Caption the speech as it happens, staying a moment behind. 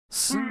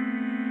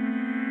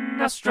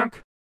SNESdrunk.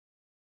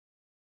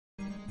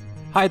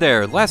 Hi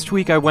there, last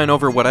week I went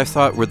over what I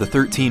thought were the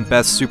 13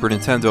 best Super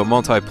Nintendo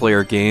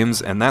multiplayer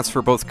games, and that's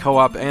for both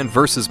co-op and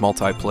versus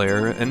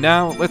multiplayer, and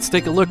now let's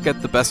take a look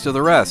at the best of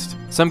the rest.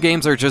 Some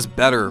games are just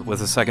better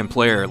with a second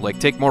player, like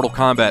take Mortal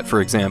Kombat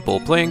for example.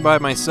 Playing by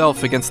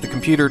myself against the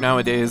computer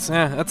nowadays,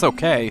 that's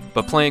okay,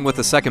 but playing with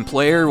a second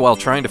player while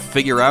trying to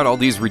figure out all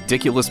these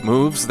ridiculous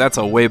moves, that's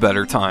a way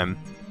better time.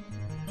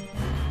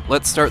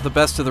 Let's start the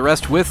best of the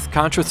rest with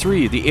Contra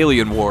 3, The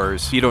Alien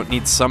Wars. You don't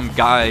need some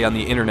guy on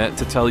the internet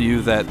to tell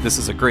you that this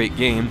is a great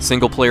game,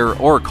 single player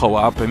or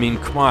co-op. I mean,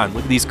 come on,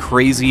 look at these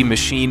crazy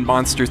machine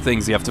monster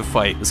things you have to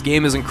fight. This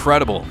game is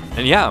incredible.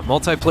 And yeah,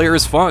 multiplayer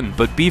is fun,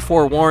 but be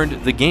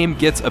forewarned, the game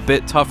gets a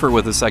bit tougher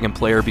with a second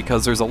player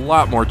because there's a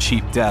lot more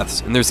cheap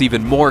deaths, and there's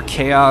even more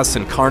chaos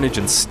and carnage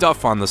and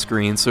stuff on the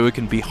screen, so it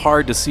can be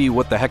hard to see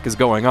what the heck is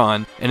going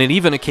on, and it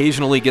even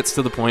occasionally gets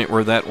to the point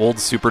where that old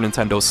Super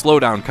Nintendo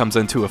slowdown comes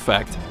into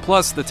effect.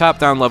 Plus, the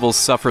top-down levels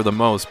suffer the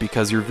most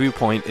because your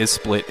viewpoint is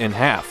split in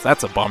half.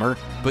 That's a bummer.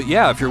 But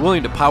yeah, if you're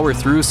willing to power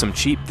through some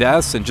cheap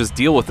deaths and just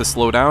deal with the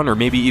slowdown or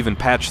maybe even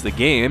patch the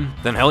game,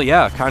 then hell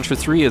yeah, Contra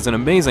 3 is an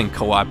amazing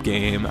co-op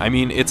game. I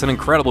mean, it's an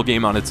incredible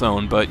game on its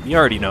own, but you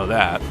already know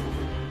that.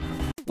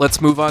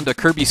 Let's move on to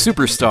Kirby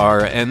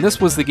Superstar, and this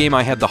was the game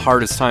I had the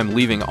hardest time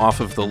leaving off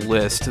of the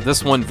list.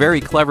 This one very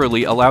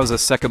cleverly allows a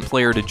second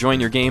player to join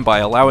your game by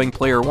allowing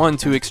player 1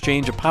 to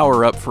exchange a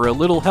power-up for a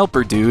little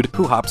helper dude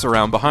who hops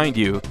around behind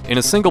you. In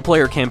a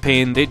single-player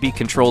campaign, they'd be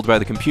controlled by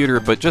the computer,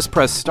 but just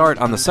press start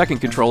on the second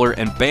controller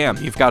and bam,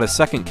 you've got a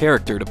second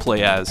character to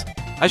play as.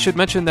 I should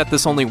mention that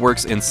this only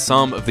works in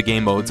some of the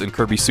game modes in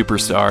Kirby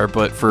Superstar,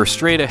 but for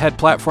straight-ahead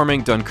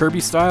platforming done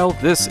Kirby style,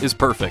 this is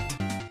perfect.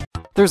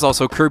 There's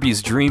also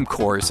Kirby's Dream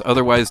Course,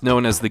 otherwise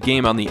known as the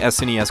game on the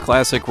SNES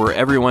Classic where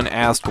everyone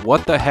asked,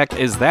 what the heck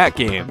is that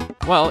game?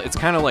 Well, it's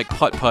kind of like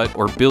putt-putt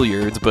or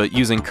billiards, but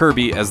using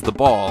Kirby as the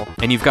ball,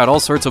 and you've got all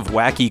sorts of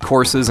wacky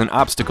courses and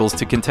obstacles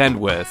to contend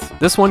with.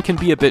 This one can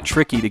be a bit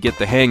tricky to get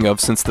the hang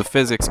of since the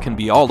physics can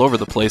be all over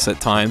the place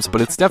at times, but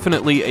it's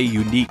definitely a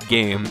unique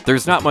game.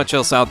 There's not much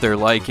else out there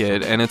like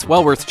it, and it's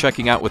well worth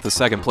checking out with a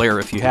second player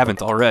if you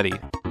haven't already.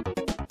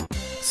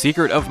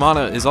 Secret of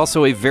Mana is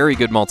also a very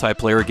good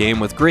multiplayer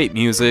game with great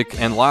music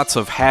and lots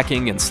of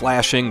hacking and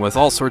slashing with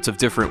all sorts of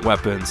different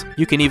weapons.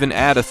 You can even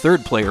add a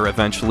third player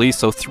eventually,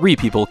 so 3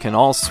 people can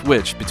all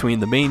switch between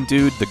the main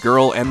dude, the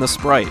girl, and the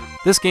sprite.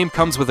 This game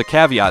comes with a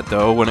caveat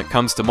though. When it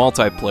comes to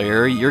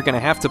multiplayer, you're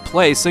gonna have to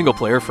play single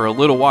player for a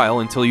little while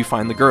until you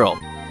find the girl,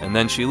 and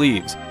then she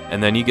leaves.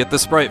 And then you get the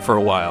sprite for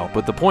a while.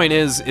 But the point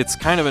is, it's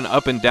kind of an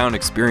up and down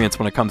experience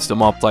when it comes to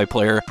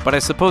multiplayer, but I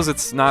suppose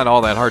it's not all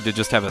that hard to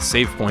just have a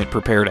save point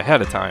prepared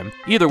ahead of time.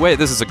 Either way,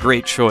 this is a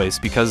great choice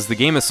because the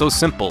game is so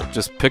simple.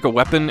 Just pick a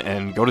weapon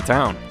and go to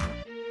town.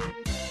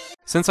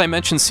 Since I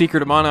mentioned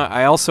Secret of Mana,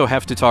 I also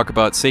have to talk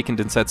about Seiken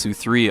Densetsu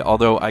 3,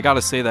 although I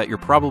gotta say that you're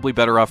probably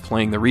better off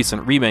playing the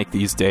recent remake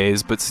these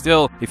days, but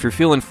still, if you're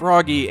feeling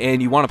froggy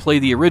and you want to play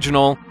the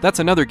original, that's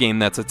another game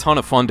that's a ton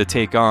of fun to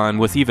take on,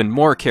 with even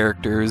more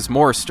characters,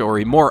 more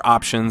story, more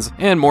options,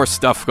 and more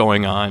stuff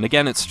going on.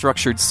 Again, it's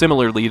structured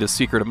similarly to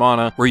Secret of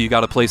Mana, where you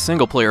gotta play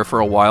single player for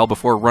a while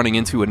before running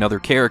into another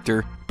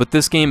character. But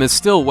this game is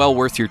still well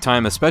worth your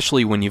time,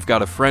 especially when you've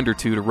got a friend or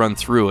two to run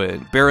through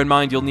it. Bear in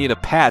mind you'll need a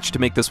patch to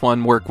make this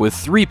one work with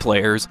 3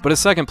 players, but a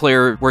second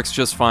player works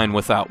just fine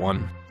without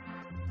one.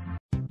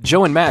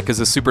 Joe and Mac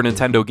is a Super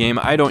Nintendo game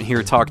I don't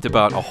hear talked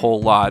about a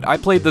whole lot. I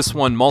played this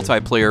one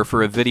multiplayer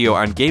for a video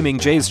on Gaming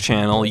Jay's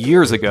channel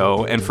years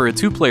ago, and for a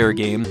 2-player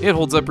game, it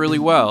holds up really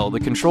well. The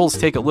controls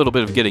take a little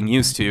bit of getting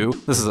used to.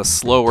 This is a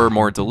slower,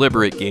 more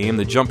deliberate game.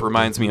 The jump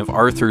reminds me of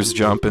Arthur's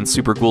jump in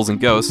Super Ghouls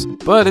and Ghosts,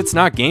 but it's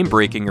not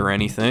game-breaking or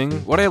anything.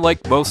 What I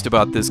like most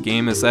about this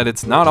game is that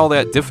it's not all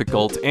that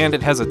difficult, and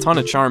it has a ton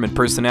of charm and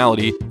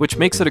personality, which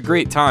makes it a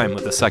great time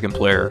with a second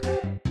player.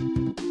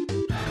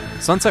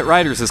 Sunset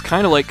Riders is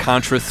kinda like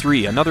Contra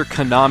 3, another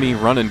Konami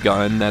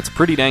run-and-gun that's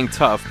pretty dang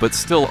tough, but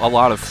still a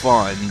lot of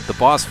fun. The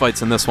boss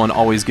fights in this one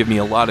always give me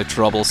a lot of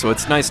trouble, so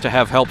it's nice to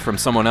have help from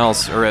someone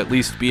else, or at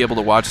least be able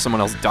to watch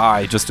someone else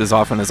die just as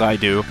often as I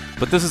do.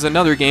 But this is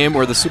another game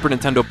where the Super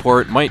Nintendo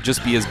port might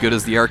just be as good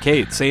as the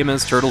arcade, same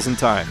as Turtles in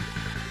Time.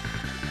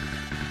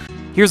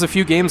 Here's a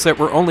few games that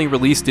were only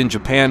released in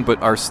Japan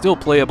but are still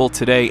playable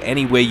today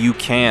any way you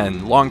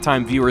can.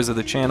 Longtime viewers of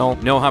the channel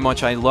know how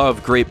much I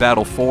love Great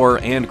Battle 4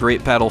 and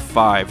Great Battle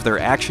 5. They're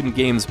action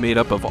games made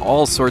up of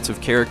all sorts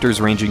of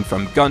characters ranging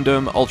from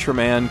Gundam,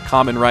 Ultraman,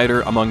 Kamen Rider,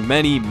 among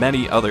many,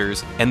 many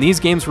others. And these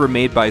games were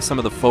made by some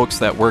of the folks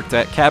that worked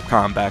at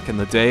Capcom back in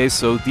the day,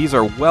 so these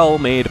are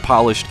well-made,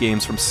 polished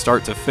games from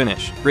start to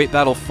finish. Great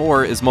Battle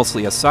 4 is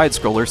mostly a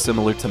side-scroller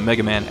similar to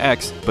Mega Man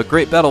X, but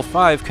Great Battle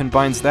 5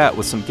 combines that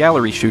with some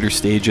gallery shooter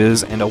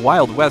stages and a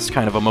Wild West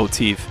kind of a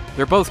motif.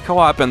 They're both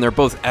co-op and they're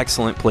both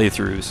excellent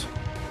playthroughs.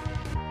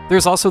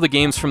 There's also the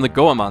games from the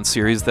Goemon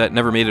series that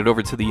never made it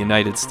over to the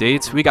United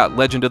States. We got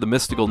Legend of the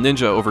Mystical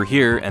Ninja over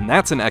here, and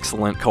that's an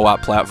excellent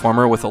co-op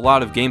platformer with a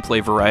lot of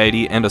gameplay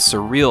variety and a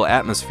surreal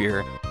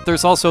atmosphere.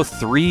 There's also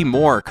 3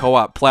 more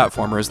co-op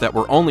platformers that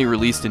were only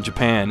released in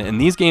Japan, and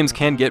these games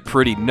can get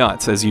pretty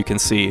nuts, as you can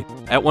see.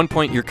 At one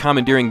point, you're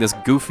commandeering this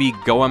goofy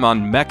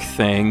Goemon mech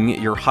thing,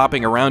 you're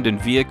hopping around in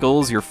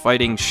vehicles, you're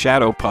fighting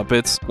shadow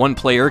puppets, one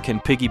player can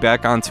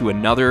piggyback onto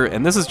another,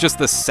 and this is just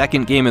the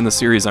second game in the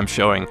series I'm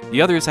showing.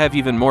 The others have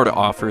even more to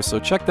offer, so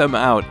check them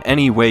out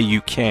any way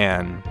you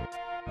can.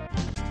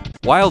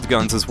 Wild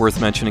Guns is worth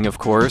mentioning, of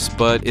course,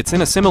 but it's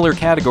in a similar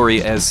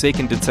category as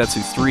Seiken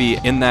Densetsu 3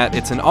 in that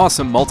it's an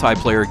awesome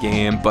multiplayer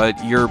game, but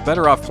you're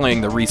better off playing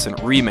the recent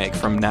remake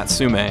from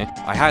Natsume.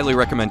 I highly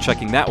recommend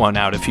checking that one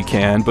out if you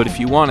can, but if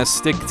you want to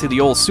stick to the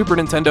old Super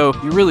Nintendo,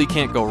 you really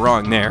can't go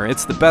wrong there.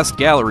 It's the best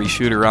gallery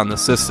shooter on the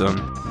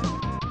system.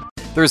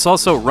 There's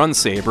also Run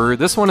Saber.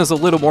 This one is a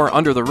little more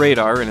under the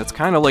radar, and it's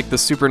kind of like the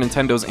Super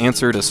Nintendo's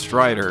answer to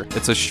Strider.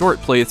 It's a short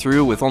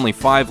playthrough with only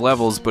 5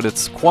 levels, but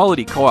it's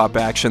quality co-op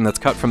action that's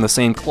cut from the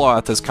same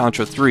cloth as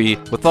Contra 3,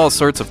 with all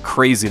sorts of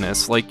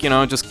craziness, like, you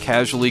know, just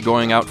casually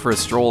going out for a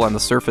stroll on the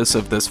surface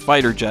of this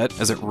fighter jet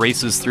as it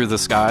races through the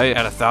sky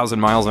at 1,000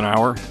 miles an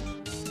hour.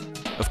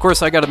 Of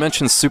course, I gotta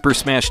mention Super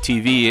Smash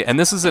TV, and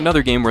this is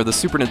another game where the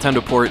Super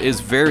Nintendo port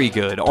is very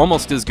good,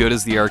 almost as good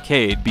as the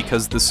arcade,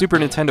 because the Super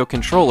Nintendo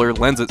controller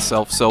lends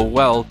itself so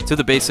well to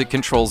the basic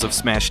controls of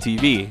Smash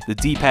TV. The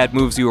D-pad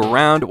moves you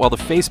around, while the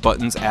face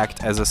buttons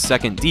act as a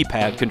second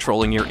D-pad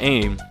controlling your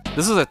aim.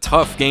 This is a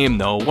tough game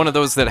though, one of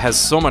those that has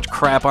so much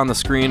crap on the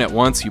screen at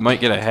once you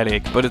might get a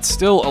headache, but it's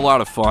still a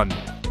lot of fun.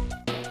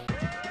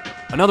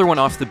 Another one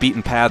off the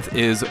beaten path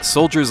is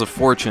Soldiers of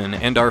Fortune,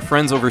 and our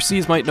friends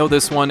overseas might know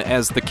this one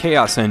as the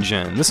Chaos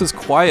Engine. This is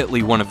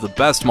quietly one of the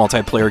best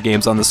multiplayer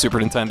games on the Super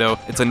Nintendo.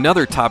 It's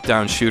another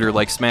top-down shooter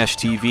like Smash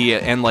TV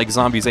and like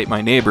Zombies Ate My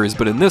Neighbors,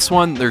 but in this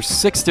one, there's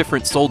 6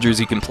 different soldiers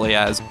you can play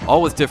as,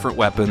 all with different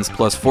weapons,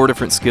 plus 4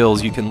 different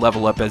skills you can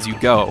level up as you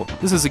go.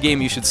 This is a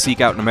game you should seek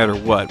out no matter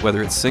what,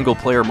 whether it's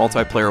single-player,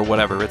 multiplayer, or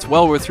whatever. It's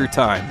well worth your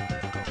time.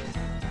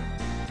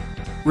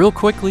 Real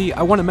quickly,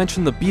 I want to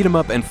mention the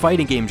beat-em-up and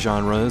fighting game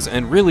genres,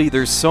 and really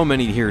there's so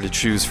many here to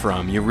choose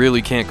from. You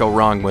really can't go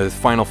wrong with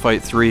Final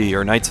Fight 3,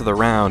 or Knights of the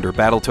Round, or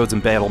Battletoads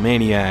and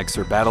Battlemaniacs,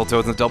 or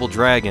Battletoads and Double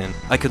Dragon.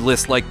 I could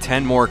list like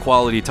 10 more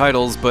quality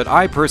titles, but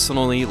I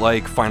personally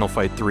like Final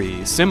Fight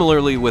 3.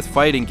 Similarly with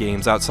fighting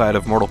games outside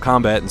of Mortal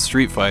Kombat and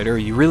Street Fighter,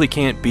 you really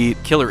can't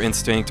beat Killer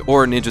Instinct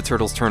or Ninja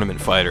Turtles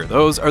Tournament Fighter.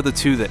 Those are the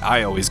 2 that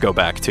I always go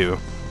back to.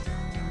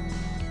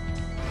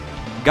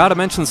 Gotta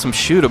mention some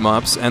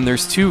shoot-em-ups, and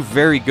there's 2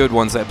 very good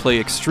ones that play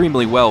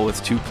extremely well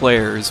with 2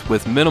 players,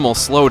 with minimal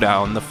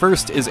slowdown. The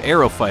first is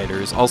Aero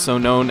Fighters, also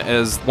known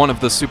as one of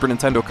the Super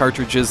Nintendo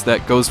cartridges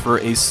that goes for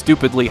a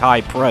stupidly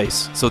high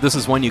price. So this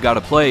is one you gotta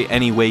play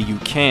any way you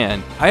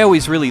can. I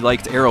always really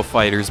liked Aero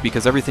Fighters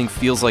because everything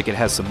feels like it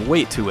has some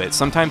weight to it.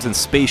 Sometimes in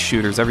space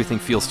shooters everything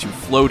feels too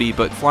floaty,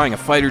 but flying a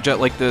fighter jet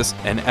like this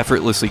and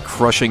effortlessly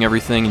crushing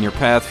everything in your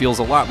path feels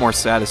a lot more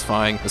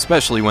satisfying,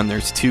 especially when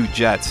there's 2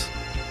 jets.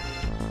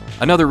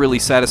 Another really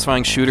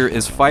satisfying shooter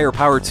is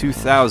Firepower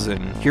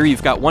 2000. Here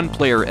you've got one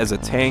player as a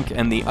tank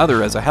and the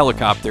other as a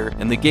helicopter,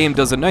 and the game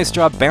does a nice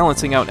job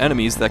balancing out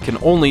enemies that can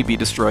only be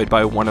destroyed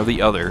by one or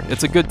the other.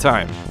 It's a good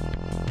time.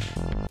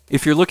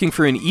 If you're looking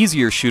for an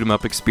easier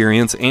shoot-em-up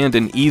experience and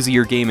an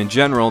easier game in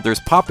general, there's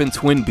Poppin'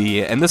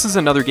 Twinbee, and this is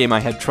another game I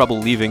had trouble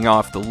leaving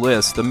off the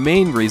list, the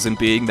main reason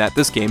being that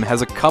this game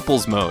has a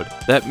couples mode.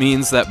 That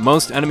means that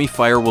most enemy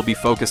fire will be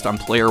focused on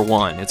player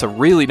 1. It's a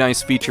really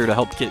nice feature to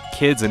help get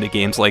kids into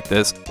games like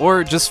this,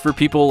 or just for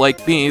people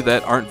like me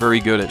that aren't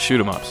very good at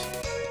shoot-em-ups.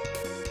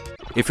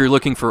 If you're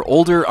looking for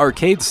older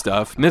arcade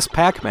stuff, Miss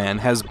Pacman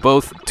has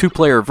both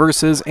 2-player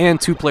versus and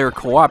 2-player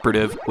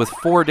cooperative with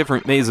 4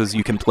 different mazes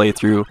you can play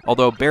through,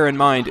 although bear in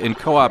mind, in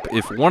co-op,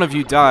 if one of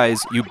you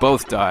dies, you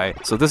both die,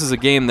 so this is a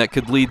game that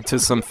could lead to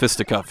some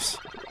fisticuffs.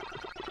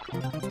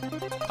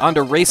 On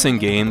to racing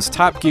games,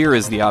 Top Gear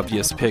is the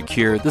obvious pick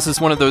here. This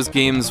is one of those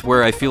games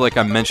where I feel like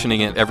I'm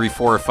mentioning it every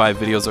 4 or 5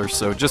 videos or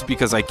so, just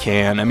because I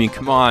can. I mean,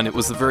 come on, it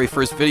was the very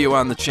first video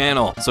on the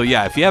channel. So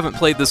yeah, if you haven't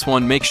played this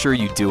one, make sure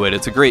you do it.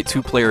 It's a great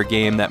 2-player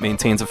game that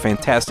maintains a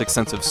fantastic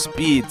sense of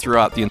speed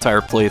throughout the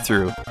entire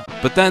playthrough.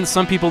 But then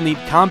some people need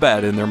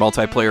combat in their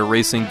multiplayer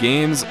racing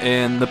games,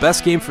 and the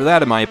best game for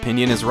that, in my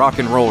opinion, is Rock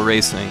and Roll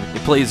Racing.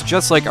 It plays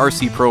just like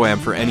RC Pro-Am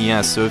for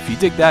NES, so if you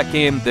dig that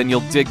game, then you'll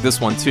dig this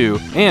one too.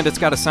 And it's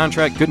got a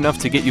soundtrack good enough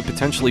to get you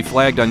potentially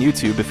flagged on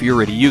YouTube if you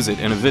were to use it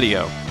in a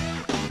video.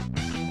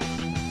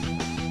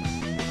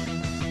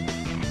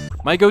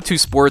 My go-to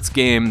sports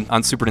game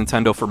on Super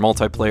Nintendo for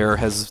multiplayer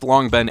has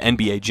long been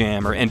NBA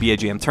Jam, or NBA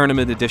Jam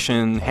Tournament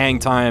Edition, Hang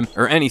Time,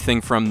 or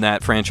anything from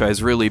that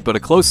franchise really, but a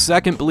close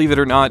second, believe it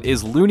or not,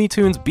 is Looney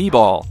Tunes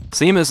B-Ball.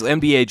 Same as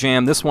NBA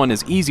Jam, this one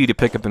is easy to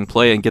pick up and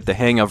play and get the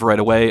hang of right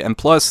away, and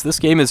plus, this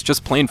game is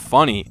just plain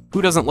funny.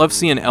 Who doesn't love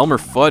seeing Elmer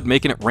Fudd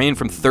making it rain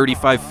from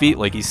 35 feet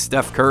like he's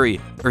Steph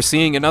Curry? Or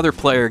seeing another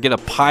player get a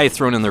pie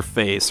thrown in their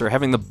face, or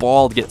having the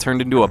ball get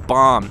turned into a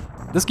bomb?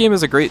 This game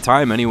is a great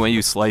time any way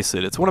you slice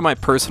it. It's one of my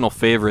personal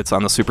favorites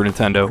on the Super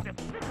Nintendo.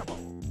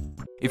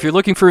 If you're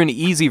looking for an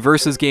easy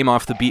versus game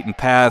off the beaten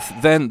path,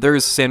 then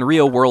there's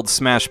Sanrio World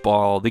Smash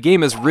Ball. The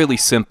game is really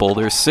simple.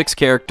 There's 6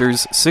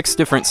 characters, 6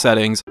 different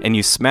settings, and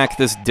you smack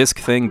this disc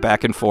thing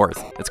back and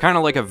forth. It's kind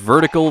of like a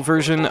vertical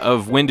version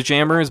of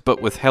Windjammers,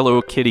 but with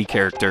Hello Kitty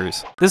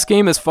characters. This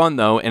game is fun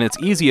though, and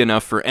it's easy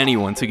enough for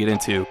anyone to get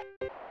into.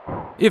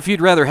 If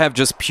you'd rather have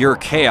just pure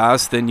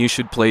chaos, then you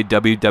should play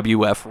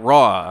WWF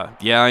Raw.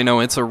 Yeah, I know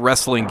it's a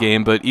wrestling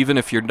game, but even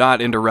if you're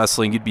not into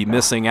wrestling, you'd be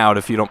missing out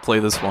if you don't play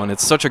this one.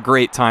 It's such a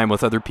great time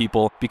with other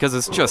people because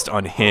it's just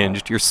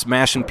unhinged. You're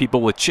smashing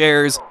people with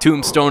chairs,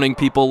 tombstoning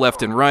people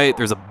left and right.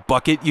 There's a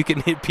bucket you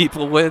can hit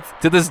people with.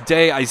 To this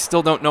day, I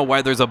still don't know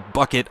why there's a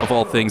bucket of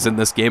all things in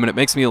this game, and it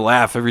makes me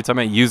laugh every time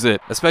I use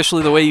it,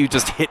 especially the way you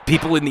just hit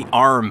people in the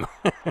arm.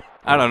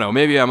 I don't know,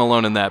 maybe I'm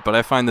alone in that, but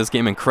I find this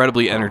game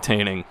incredibly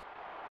entertaining.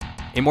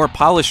 A more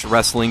polished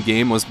wrestling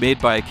game was made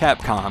by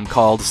Capcom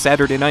called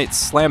Saturday Night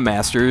Slam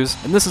Masters,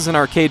 and this is an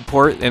arcade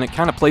port, and it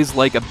kind of plays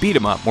like a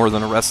beat-em-up more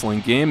than a wrestling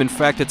game. In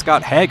fact, it's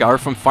got Hagar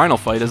from Final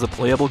Fight as a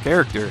playable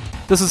character.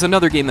 This is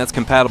another game that's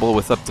compatible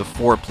with up to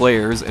 4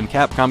 players, and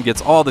Capcom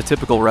gets all the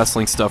typical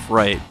wrestling stuff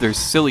right. There's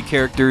silly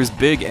characters,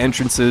 big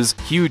entrances,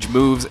 huge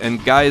moves,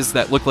 and guys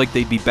that look like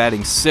they'd be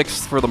batting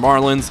 6th for the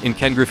Marlins in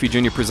Ken Griffey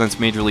Jr. Presents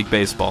Major League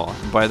Baseball.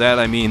 And by that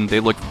I mean they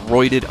look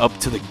roided up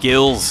to the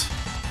gills.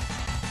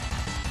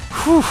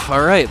 Whew,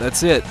 alright,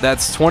 that's it.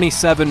 That's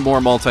 27 more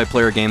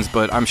multiplayer games,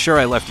 but I'm sure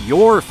I left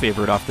your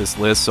favorite off this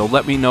list, so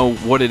let me know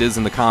what it is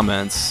in the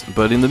comments.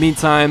 But in the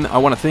meantime, I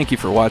want to thank you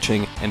for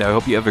watching, and I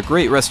hope you have a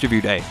great rest of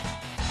your day.